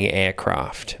low-flying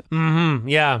aircraft.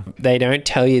 Yeah. They don't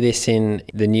tell you this in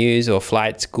the news or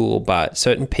flight school, but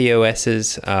certain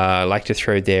POSs like to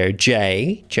throw their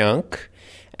J, junk,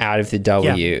 out of the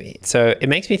W. Yeah. So it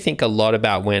makes me think a lot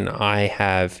about when I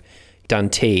have done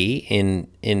T in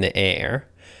the air.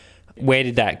 Where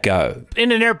did that go?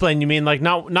 In an airplane, you mean? Like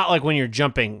not like when you're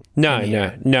jumping? No.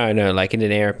 Like in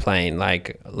an airplane.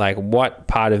 Like what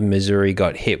part of Missouri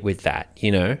got hit with that,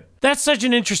 you know? That's such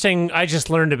an interesting I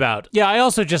just learned about. Yeah, I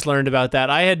also just learned about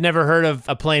that. I had never heard of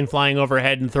a plane flying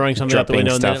overhead and throwing something out the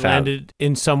window and then it landed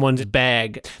in someone's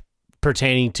bag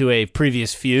pertaining to a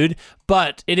previous feud,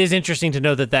 but it is interesting to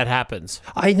know that happens.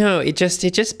 I know, it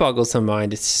just boggles the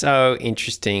mind. It's so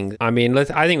interesting. I mean,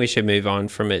 I think we should move on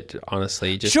from it,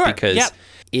 honestly, just because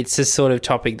it's a sort of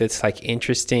topic that's like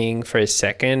interesting for a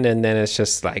second and then it's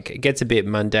just like, it gets a bit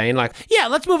mundane. Like, yeah,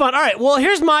 let's move on. All right, well,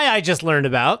 here's my I just learned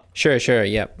about. Sure,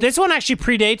 yep. This one actually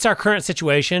predates our current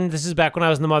situation. This is back when I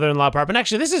was in the mother-in-law apartment.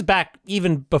 Actually, this is back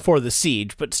even before the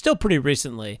siege, but still pretty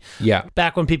recently. Yeah.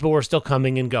 Back when people were still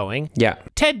coming and going. Yeah.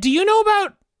 Ted, do you know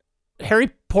about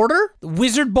Harry Potter?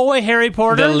 Wizard boy Harry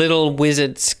Potter? The little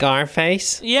wizard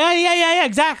Scarface? Yeah,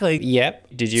 exactly. Yep.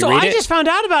 Did you read it? So I just found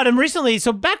out about him recently.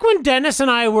 So back when Dennis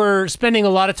and I were spending a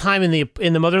lot of time in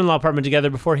the mother-in-law apartment together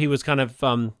before he was kind of,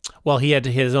 he had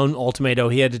his own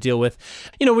ultimatum he had to deal with.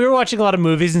 You know, we were watching a lot of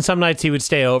movies and some nights he would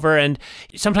stay over and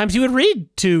sometimes he would read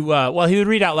he would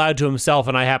read out loud to himself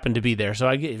and I happened to be there. So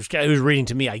he was reading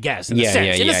to me, I guess. In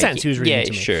a sense, he was reading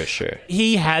to me. Yeah, sure.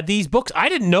 He had these books. I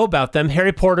didn't know about them.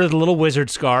 Harry Potter, the Little Wizard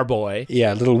Scar Boy.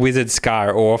 Yeah, little wizard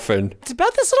Scar orphan. It's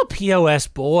about this little POS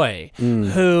boy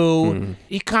who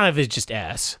he kind of is just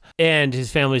ass. and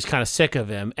his family's kind of sick of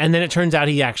him. And then it turns out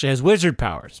he actually has wizard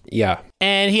powers. Yeah.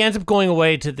 And he ends up going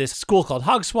away to this school called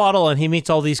Hogswaddle, and he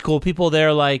meets all these cool people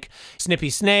there, like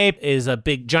Snippy Snape is a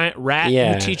big giant rat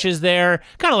who teaches there,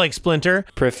 kind of like Splinter.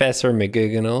 Professor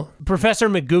McGoogle. Professor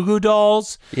McGoo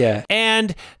Dolls. Yeah.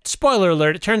 And spoiler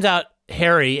alert, it turns out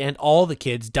Harry and all the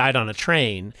kids died on a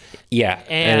train. Yeah,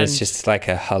 and it's just like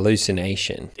a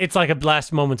hallucination. It's like a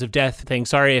last moments of death thing.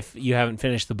 Sorry if you haven't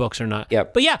finished the books or not.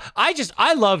 Yep. But yeah,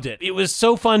 I loved it. It was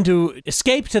so fun to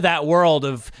escape to that world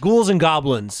of ghouls and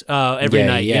goblins every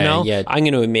night, you know? Yeah, I'm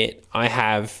going to admit, I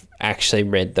have actually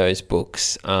read those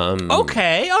books.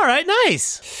 Okay, all right,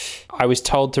 nice. I was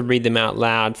told to read them out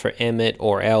loud for Emmett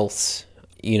or else,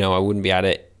 I wouldn't be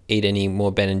able to eat any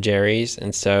more Ben & Jerry's.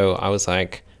 And so I was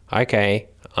like, okay,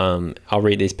 I'll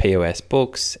read these POS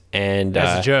books. And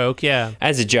as a joke, yeah.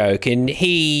 As a joke. And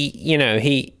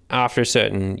he after a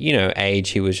certain,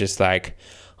 age, he was just like,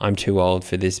 I'm too old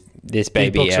for this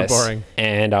baby. These books are boring.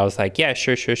 And I was like, yeah,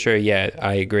 sure. Yeah,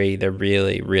 I agree. They're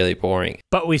really, really boring.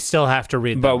 But we still have to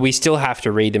read them.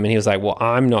 And he was like, well,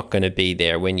 I'm not going to be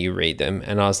there when you read them.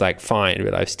 And I was like, fine,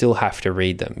 but I still have to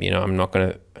read them. I'm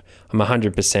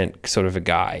 100% sort of a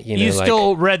guy. You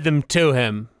still read them to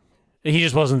him. He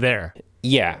just wasn't there.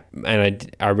 Yeah,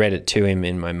 and I read it to him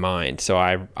in my mind, so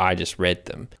I just read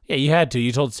them. Yeah, you had to.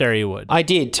 You told Sarah you would. I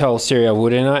did tell Sarah I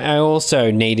would, and I also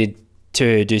needed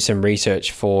to do some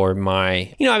research for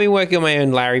my... I've been working on my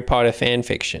own Larry Potter fan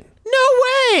fiction. No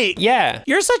way! Yeah.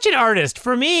 You're such an artist.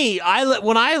 For me,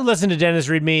 when I listened to Dennis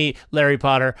read me Larry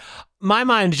Potter, my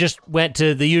mind just went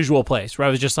to the usual place, where I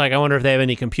was just like, I wonder if they have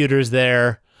any computers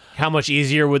there. How much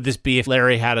easier would this be if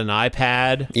Larry had an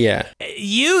iPad? Yeah.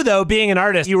 You, though, being an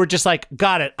artist, you were just like,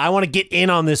 got it. I want to get in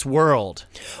on this world.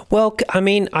 Well,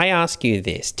 I ask you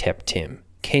this, Tim.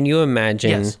 Can you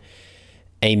imagine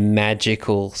a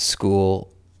magical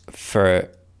school for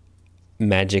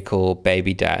magical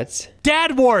baby dads?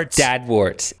 Dadwarts.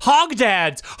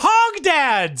 Hogdads.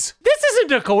 This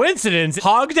isn't a coincidence.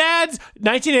 Hogdads,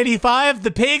 1985, the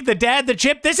pig, the dad, the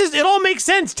chip. It all makes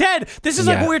sense, Ted. This is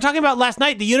like what we were talking about last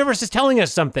night. The universe is telling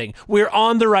us something. We're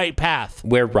on the right path.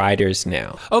 We're writers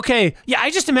now. Okay. Yeah,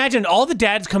 I just imagined all the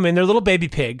dads come in, they're little baby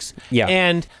pigs. Yeah.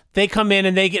 And they come in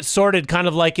and they get sorted kind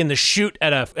of like in the chute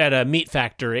at a meat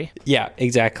factory. Yeah,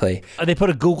 exactly. They put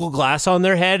a Google Glass on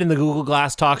their head and the Google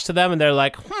Glass talks to them and they're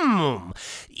like,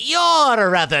 you're a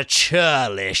rather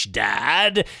churlish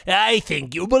dad. I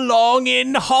think you belong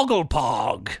in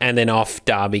Hogglepog. And then off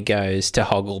Darby goes to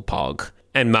Hogglepog.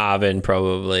 And Marvin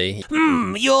probably.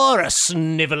 You're a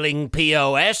sniveling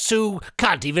POS who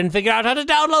can't even figure out how to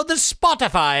download the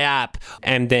Spotify app.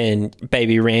 And then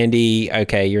Baby Randy,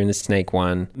 okay, you're in the Snake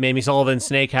one. Mamie Sullivan,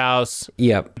 Snake House.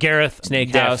 Yep. Greth, Snake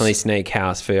House. Definitely Snake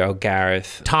House for old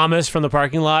Gareth. Thomas from the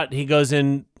parking lot, he goes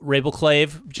in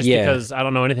Rabelclave just because I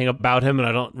don't know anything about him and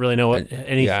I don't really know what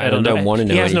any. I don't want to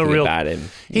know anything about him.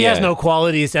 He has no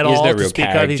qualities at all to speak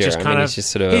of. He's just kind of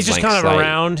he's just kind of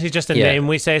around. He's just a name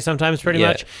we say sometimes, pretty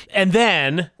much. And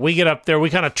then we get up there. We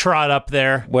kind of trot up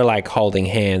there. We're like holding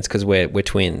hands because we're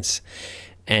twins.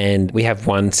 And we have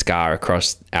one scar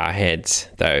across our heads,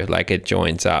 though. Like it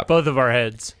joins up. Both of our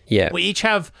heads. Yeah. We each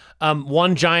have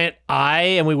one giant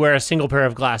eye and we wear a single pair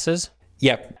of glasses.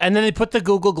 Yep. And then they put the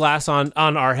Google Glass on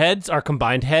our heads, our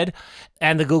combined head,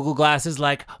 and the Google Glass is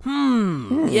like,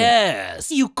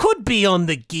 yes, you could be on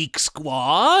the Geek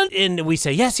Squad. And we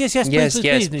say, yes,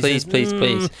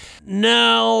 please.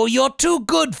 No, you're too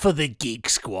good for the Geek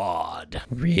Squad.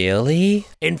 Really?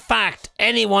 In fact,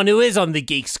 anyone who is on the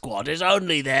Geek Squad is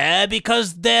only there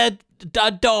because they're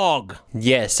a dog.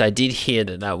 Yes, I did hear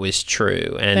that was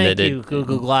true. And Thank you,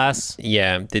 Google Glass.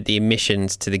 Yeah, that the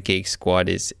admissions to the Geek Squad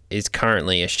is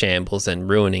currently a shambles and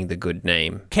ruining the good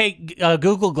name. Okay,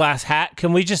 Google Glass hat,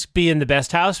 can we just be in the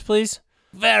best house, please?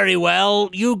 Very well,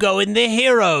 you go in the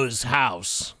hero's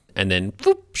house. And then,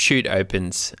 whoop, chute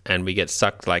opens and we get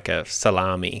sucked like a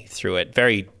salami through it.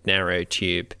 Very narrow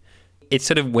tube. It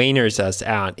sort of wieners us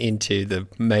out into the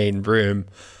main room.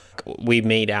 We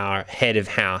meet our head of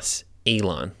house,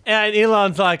 Elon. And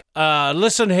Elon's like,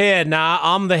 listen here now,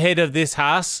 I'm the head of this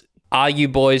house. Are you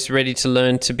boys ready to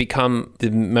learn to become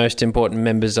the most important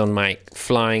members on my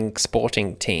flying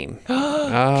sporting team?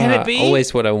 Can it be?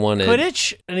 Always what I wanted.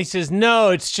 Quidditch? And he says,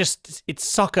 no, it's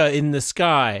soccer in the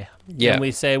sky. Yeah. And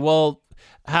we say, well,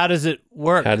 how does it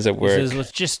work? How does it work? He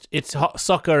says, it's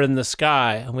soccer in the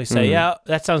sky. And we say, yeah,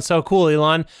 that sounds so cool,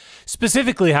 Elon.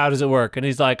 Specifically, how does it work? And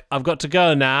he's like, I've got to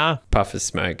go now. Puff of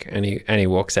smoke, and he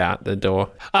walks out the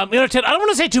door. Ted, I don't want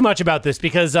to say too much about this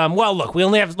because, well, look, we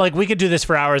only have, we could do this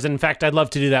for hours. And in fact, I'd love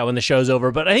to do that when the show's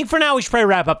over. But I think for now, we should probably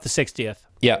wrap up the 60th.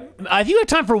 Yep. I think we have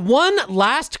time for one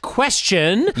last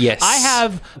question. Yes. I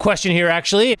have a question here,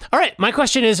 actually. All right, my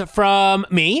question is from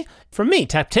me,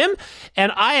 Tap Tim,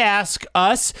 and I ask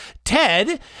us,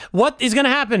 Ted, what is going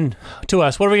to happen to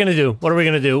us? What are we going to do? What are we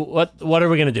going to do? What are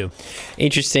we going to do?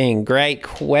 Interesting. Great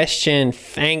question.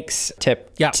 Thanks, Tim.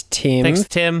 Thanks,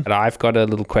 Tim. But I've got a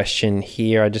little question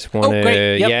here. I just want to...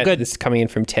 great. Yep, good. This is coming in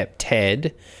from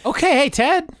Ted. Okay, hey,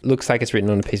 Ted. Looks like it's written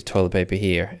on a piece of toilet paper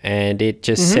here. And it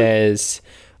just says,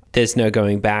 there's no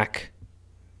going back.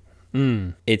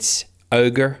 It's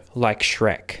ogre like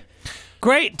Shrek.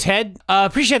 Great, Ted.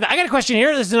 Appreciate that. I got a question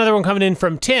here. This is another one coming in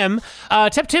from Tim.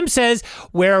 Tim says,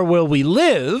 where will we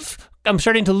live? I'm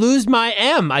starting to lose my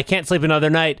M. I can't sleep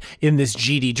another night in this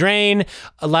GD drain.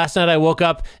 Last night I woke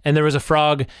up and there was a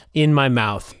frog in my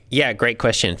mouth. Yeah, great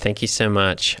question. Thank you so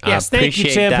much. Yes, thank you,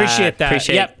 Tim. Appreciate that.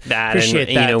 Appreciate that.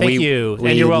 Appreciate that. Thank you. We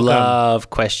and you're welcome.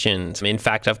 love questions. In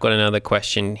fact, I've got another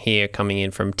question here coming in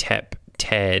from Ted.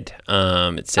 It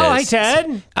says, oh, hi,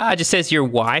 Ted. It just says your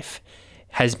wife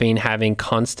has been having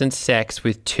constant sex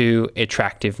with 2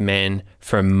 attractive men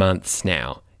for months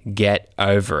now. Get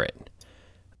over it.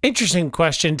 Interesting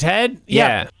question, Ted.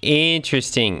 Yeah.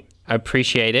 Interesting.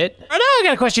 Appreciate it. Now I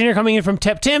got a question here coming in from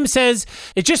Tim.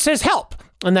 It just says help.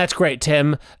 And that's great,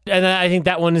 Tim. And I think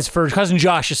that one is for cousin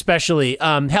Josh especially.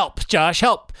 Help, Josh,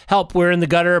 help. We're in the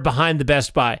gutter behind the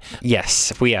Best Buy.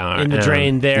 Yes, we are. In the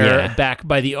drain there, back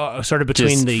by the, sort of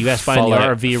between the Best Buy and the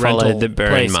RV rental follow the burn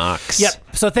place. marks. Yep.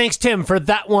 So thanks, Tim, for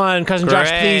that one. Cousin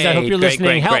Josh, please, I hope you're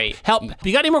listening. Great. Help.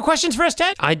 You got any more questions for us,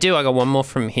 Ted? I do. I got one more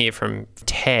from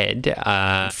Ted,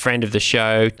 friend of the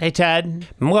show. Hey, Ted.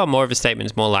 Well, more of a statement.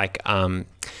 It's more like,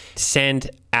 send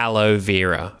aloe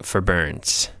vera for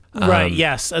burns. Right,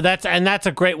 yes. That's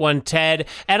a great one, Ted.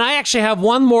 And I actually have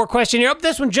one more question here. Oh,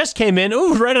 this one just came in.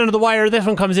 Ooh, right under the wire. This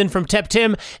one comes in from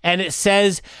Tim, and it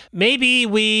says, maybe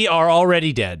we are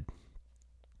already dead.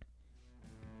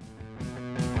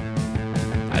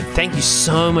 Thank you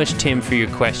so much, Tim, for your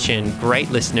question. Great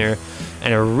listener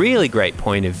and a really great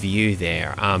point of view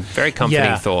there. Very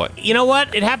comforting thought. You know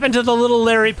what? It happened to the little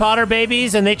Larry Potter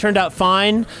babies, and they turned out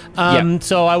fine.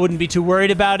 So I wouldn't be too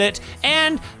worried about it.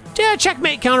 And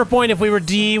checkmate, counterpoint. If we were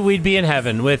D, we'd be in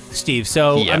heaven with Steve.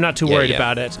 So I'm not too worried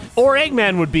about it. Or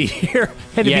Eggman would be here,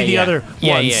 and it'd be the other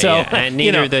one. So and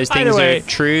neither of those things are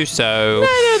true. So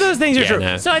neither of those things are true.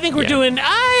 No. So I think we're doing.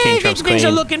 I think things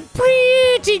are looking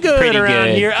pretty good around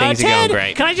here. Things are going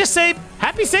great. Can I just say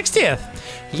happy 60th?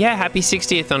 Yeah, happy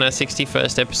 60th on our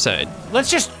 61st episode.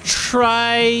 Let's just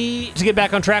try to get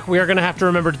back on track. We are going to have to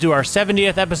remember to do our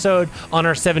 70th episode on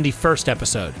our 71st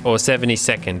episode. Or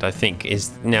 72nd, I think,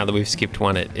 is now that we've skipped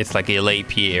one. It's like a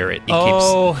leap year. It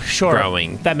keeps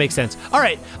growing. That makes sense. All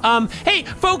right. Hey,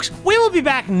 folks, we will be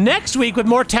back next week with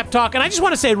more Tep Talk. And I just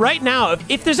want to say right now,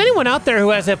 if there's anyone out there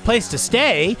who has a place to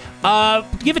stay,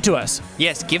 give it to us.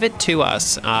 Yes, give it to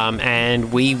us.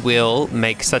 And we will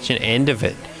make such an end of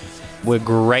it. We're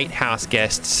great house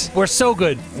guests. We're so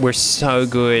good.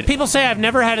 People say I've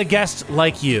never had a guest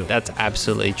like you. That's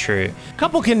absolutely true.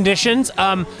 Couple conditions.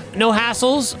 No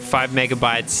hassles. 5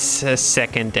 megabytes a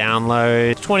second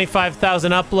download.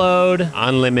 25,000 upload.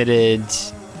 Unlimited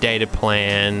data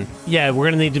plan. Yeah, we're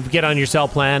going to need to get on your cell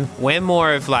plan. We're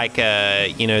more of like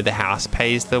the house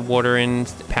pays the water and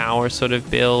power sort of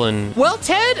bill. And well,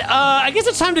 Ted, I guess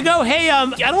it's time to go. Hey, I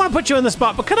don't want to put you on the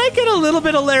spot, but could I get a little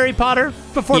bit of Larry Potter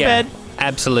before bed?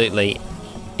 Absolutely.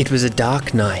 It was a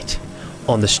dark night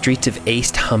on the streets of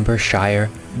East Humbershire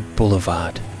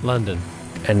Boulevard. London.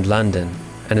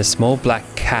 And a small black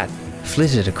cat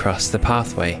flitted across the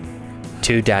pathway.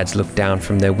 2 dads looked down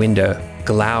from their window,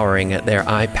 glowering at their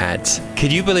iPads.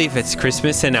 Could you believe it's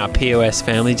Christmas and our POS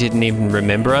family didn't even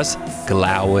remember us?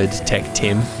 Glowered Tech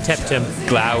Tim.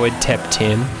 Glowered Tep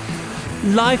Tim.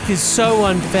 Life is so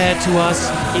unfair to us.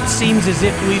 It seems as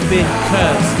if we've been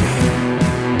cursed.